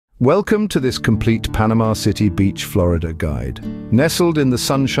Welcome to this complete Panama City Beach, Florida guide. Nestled in the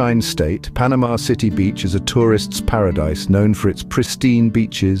Sunshine State, Panama City Beach is a tourist's paradise known for its pristine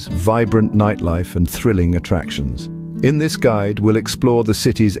beaches, vibrant nightlife, and thrilling attractions. In this guide, we'll explore the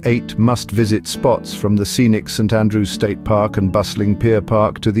city's 8 must-visit spots, from the scenic St. Andrews State Park and bustling Pier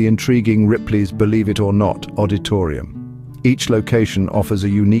Park to the intriguing Ripley's Believe It or Not auditorium. Each location offers a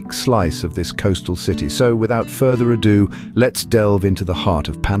unique slice of this coastal city, so without further ado, let's delve into the heart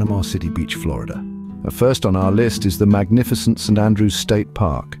of Panama City Beach, Florida. First on our list is the magnificent St. Andrews State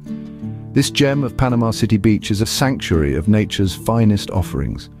Park. This gem of Panama City Beach is a sanctuary of nature's finest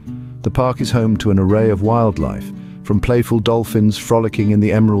offerings. The park is home to an array of wildlife, from playful dolphins frolicking in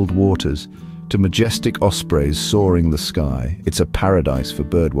the emerald waters to majestic ospreys soaring the sky. It's a paradise for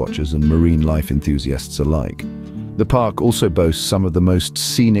birdwatchers and marine life enthusiasts alike. The park also boasts some of the most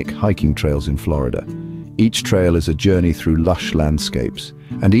scenic hiking trails in Florida. Each trail is a journey through lush landscapes,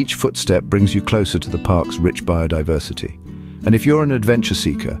 and each footstep brings you closer to the park's rich biodiversity. And if you're an adventure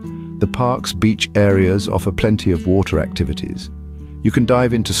seeker, the park's beach areas offer plenty of water activities. You can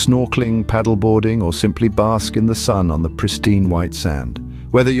dive into snorkeling, paddleboarding, or simply bask in the sun on the pristine white sand.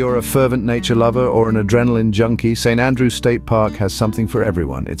 Whether you're a fervent nature lover or an adrenaline junkie, St. Andrews State Park has something for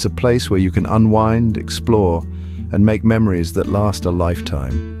everyone. It's a place where you can unwind, explore, and make memories that last a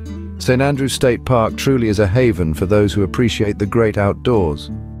lifetime. St. Andrews State Park truly is a haven for those who appreciate the great outdoors.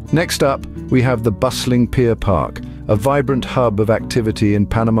 Next up, we have the bustling Pier Park, a vibrant hub of activity in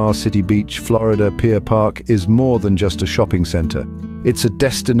Panama City Beach, Florida. Pier Park is more than just a shopping center. It's a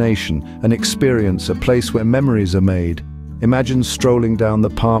destination, an experience, a place where memories are made. Imagine strolling down the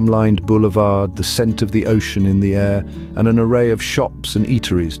palm-lined boulevard, the scent of the ocean in the air, and an array of shops and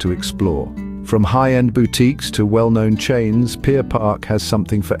eateries to explore. From high-end boutiques to well-known chains, Pier Park has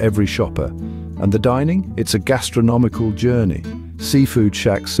something for every shopper. And the dining? It's a gastronomical journey. Seafood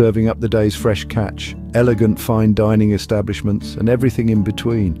shacks serving up the day's fresh catch, elegant fine dining establishments, and everything in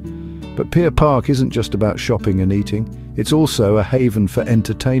between. But Pier Park isn't just about shopping and eating, it's also a haven for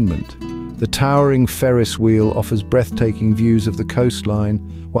entertainment. The towering Ferris wheel offers breathtaking views of the coastline,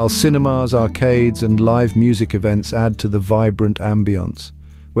 while cinemas, arcades, and live music events add to the vibrant ambience.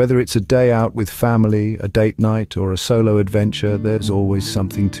 Whether it's a day out with family, a date night, or a solo adventure, there's always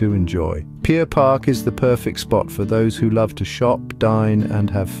something to enjoy. Pier Park is the perfect spot for those who love to shop, dine, and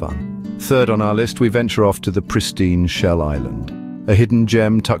have fun. Third on our list, we venture off to the pristine Shell Island. A hidden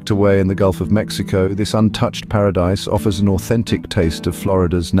gem tucked away in the Gulf of Mexico, this untouched paradise offers an authentic taste of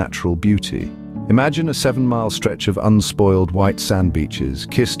Florida's natural beauty. Imagine a 7-mile stretch of unspoiled white sand beaches,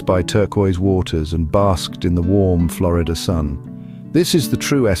 kissed by turquoise waters and basked in the warm Florida sun. This is the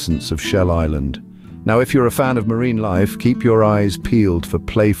true essence of Shell Island. Now, if you're a fan of marine life, keep your eyes peeled for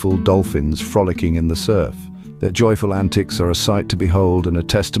playful dolphins frolicking in the surf. Their joyful antics are a sight to behold and a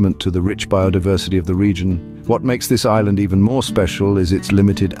testament to the rich biodiversity of the region. What makes this island even more special is its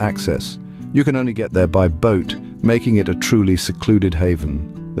limited access. You can only get there by boat, making it a truly secluded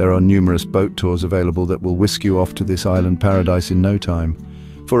haven. There are numerous boat tours available that will whisk you off to this island paradise in no time.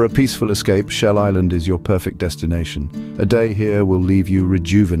 For a peaceful escape, Shell Island is your perfect destination. A day here will leave you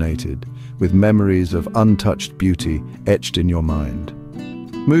rejuvenated, with memories of untouched beauty etched in your mind.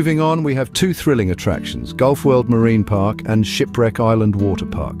 Moving on, we have 2 thrilling attractions, Gulf World Marine Park and Shipwreck Island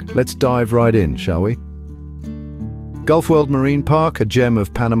Waterpark. Let's dive right in, shall we? Gulf World Marine Park, a gem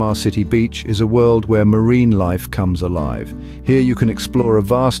of Panama City Beach, is a world where marine life comes alive. Here you can explore a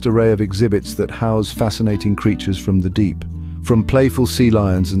vast array of exhibits that house fascinating creatures from the deep. From playful sea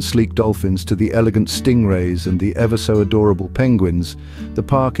lions and sleek dolphins to the elegant stingrays and the ever-so-adorable penguins, the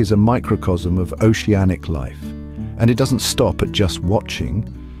park is a microcosm of oceanic life. And it doesn't stop at just watching.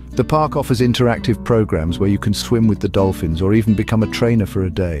 The park offers interactive programs where you can swim with the dolphins or even become a trainer for a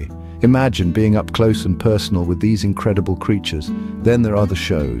day. Imagine being up close and personal with these incredible creatures. Then there are the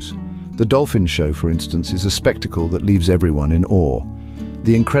shows. The dolphin show, for instance, is a spectacle that leaves everyone in awe.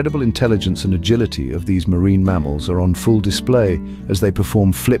 The incredible intelligence and agility of these marine mammals are on full display as they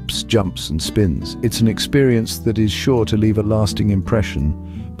perform flips, jumps, and spins. It's an experience that is sure to leave a lasting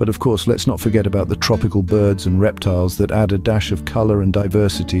impression. But of course, let's not forget about the tropical birds and reptiles that add a dash of color and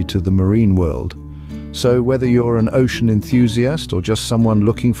diversity to the marine world. So whether you're an ocean enthusiast or just someone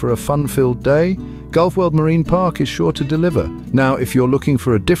looking for a fun-filled day, Gulf World Marine Park is sure to deliver. Now, if you're looking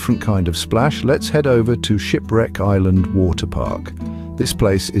for a different kind of splash, let's head over to Shipwreck Island Waterpark. This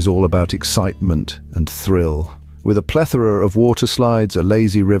place is all about excitement and thrill. With a plethora of water slides, a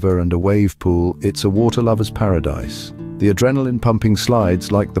lazy river, and a wave pool, it's a water lover's paradise. The adrenaline-pumping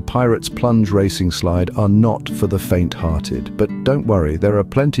slides, like the Pirates Plunge Racing Slide, are not for the faint-hearted. But don't worry, there are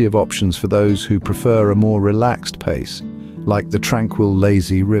plenty of options for those who prefer a more relaxed pace. like the tranquil,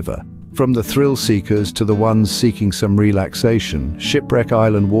 lazy river. From the thrill seekers to the ones seeking some relaxation, Shipwreck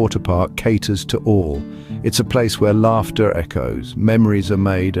Island Waterpark caters to all. It's a place where laughter echoes, memories are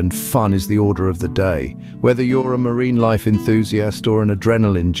made, and fun is the order of the day. Whether you're a marine life enthusiast or an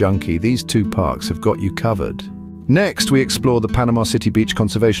adrenaline junkie, these two parks have got you covered. Next, we explore the Panama City Beach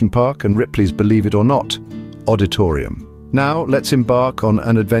Conservation Park and Ripley's, believe it or not, auditorium. Now, let's embark on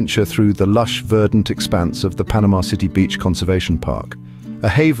an adventure through the lush, verdant expanse of the Panama City Beach Conservation Park. A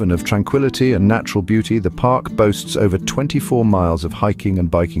haven of tranquility and natural beauty, the park boasts over 24 miles of hiking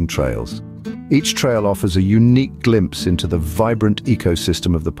and biking trails. Each trail offers a unique glimpse into the vibrant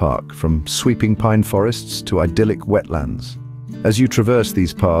ecosystem of the park, from sweeping pine forests to idyllic wetlands. As you traverse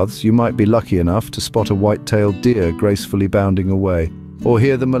these paths, you might be lucky enough to spot a white-tailed deer gracefully bounding away, or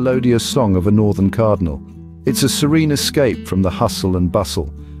hear the melodious song of a northern cardinal. It's a serene escape from the hustle and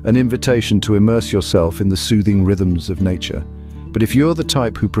bustle, an invitation to immerse yourself in the soothing rhythms of nature. But if you're the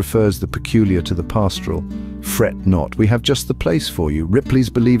type who prefers the peculiar to the pastoral, fret not, we have just the place for you. Ripley's,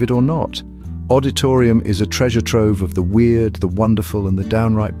 believe it or not. Auditorium is a treasure trove of the weird, the wonderful, and the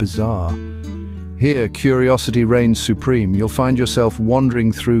downright bizarre. Here, curiosity reigns supreme. You'll find yourself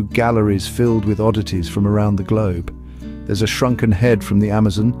wandering through galleries filled with oddities from around the globe. There's a shrunken head from the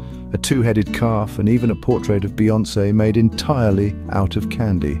Amazon, a two-headed calf, and even a portrait of Beyoncé made entirely out of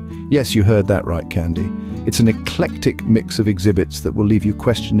candy. Yes, you heard that right, candy. It's an eclectic mix of exhibits that will leave you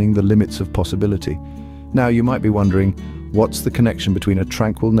questioning the limits of possibility. Now, you might be wondering, what's the connection between a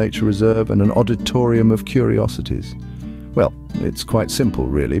tranquil nature reserve and an auditorium of curiosities? Well, it's quite simple,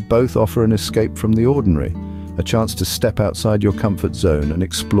 really. Both offer an escape from the ordinary, a chance to step outside your comfort zone and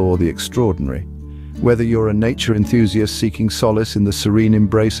explore the extraordinary. Whether you're a nature enthusiast seeking solace in the serene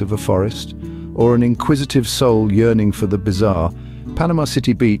embrace of a forest, or an inquisitive soul yearning for the bizarre, Panama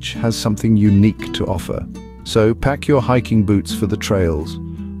City Beach has something unique to offer. So pack your hiking boots for the trails,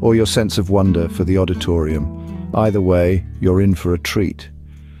 or your sense of wonder for the auditorium. Either way, you're in for a treat.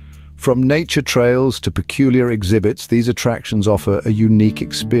 From nature trails to peculiar exhibits, these attractions offer a unique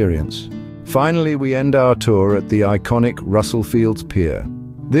experience. Finally, we end our tour at the iconic Russell Fields Pier.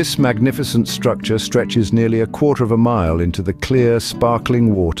 This magnificent structure stretches nearly a quarter of a mile into the clear,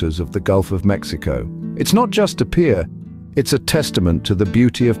 sparkling waters of the Gulf of Mexico. It's not just a pier, it's a testament to the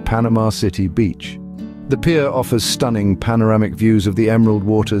beauty of Panama City Beach. The pier offers stunning panoramic views of the emerald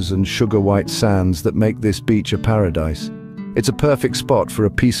waters and sugar-white sands that make this beach a paradise. It's a perfect spot for a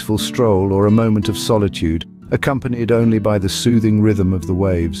peaceful stroll or a moment of solitude, accompanied only by the soothing rhythm of the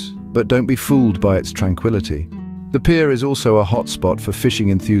waves. But don't be fooled by its tranquility. The pier is also a hotspot for fishing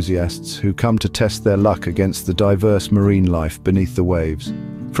enthusiasts who come to test their luck against the diverse marine life beneath the waves.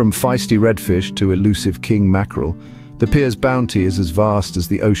 From feisty redfish to elusive king mackerel, the pier's bounty is as vast as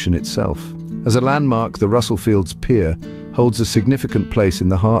the ocean itself. As a landmark, the Russell Fields Pier holds a significant place in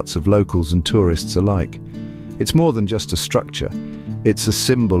the hearts of locals and tourists alike. It's more than just a structure. It's a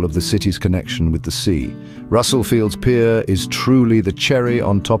symbol of the city's connection with the sea. Russell Fields Pier is truly the cherry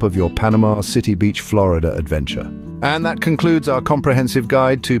on top of your Panama City Beach, Florida adventure. And that concludes our comprehensive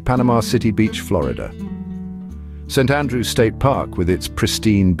guide to Panama City Beach, Florida. St. Andrews State Park, with its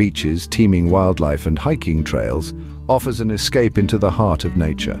pristine beaches, teeming wildlife, and hiking trails, offers an escape into the heart of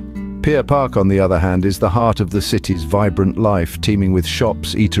nature. Pier Park, on the other hand, is the heart of the city's vibrant life, teeming with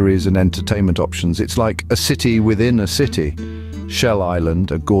shops, eateries, and entertainment options. It's like a city within a city. Shell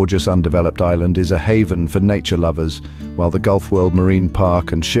Island, a gorgeous undeveloped island, is a haven for nature lovers, while the Gulf World Marine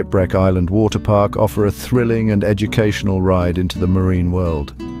Park and Shipwreck Island Waterpark offer a thrilling and educational ride into the marine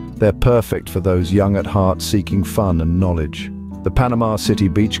world. They're perfect for those young at heart seeking fun and knowledge. The Panama City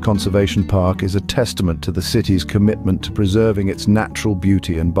Beach Conservation Park is a testament to the city's commitment to preserving its natural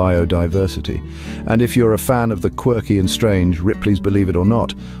beauty and biodiversity. And if you're a fan of the quirky and strange, Ripley's, believe it or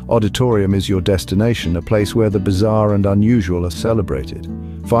not, auditorium is your destination, a place where the bizarre and unusual are celebrated.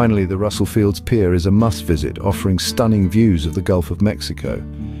 Finally, the Russell Fields Pier is a must-visit, offering stunning views of the Gulf of Mexico.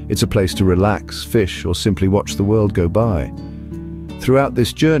 It's a place to relax, fish, or simply watch the world go by. Throughout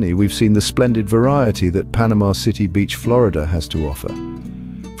this journey, we've seen the splendid variety that Panama City Beach, Florida has to offer.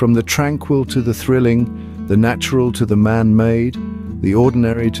 From the tranquil to the thrilling, the natural to the man-made, the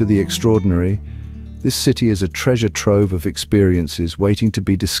ordinary to the extraordinary, this city is a treasure trove of experiences waiting to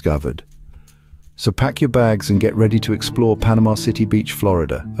be discovered. So pack your bags and get ready to explore Panama City Beach,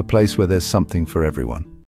 Florida, a place where there's something for everyone.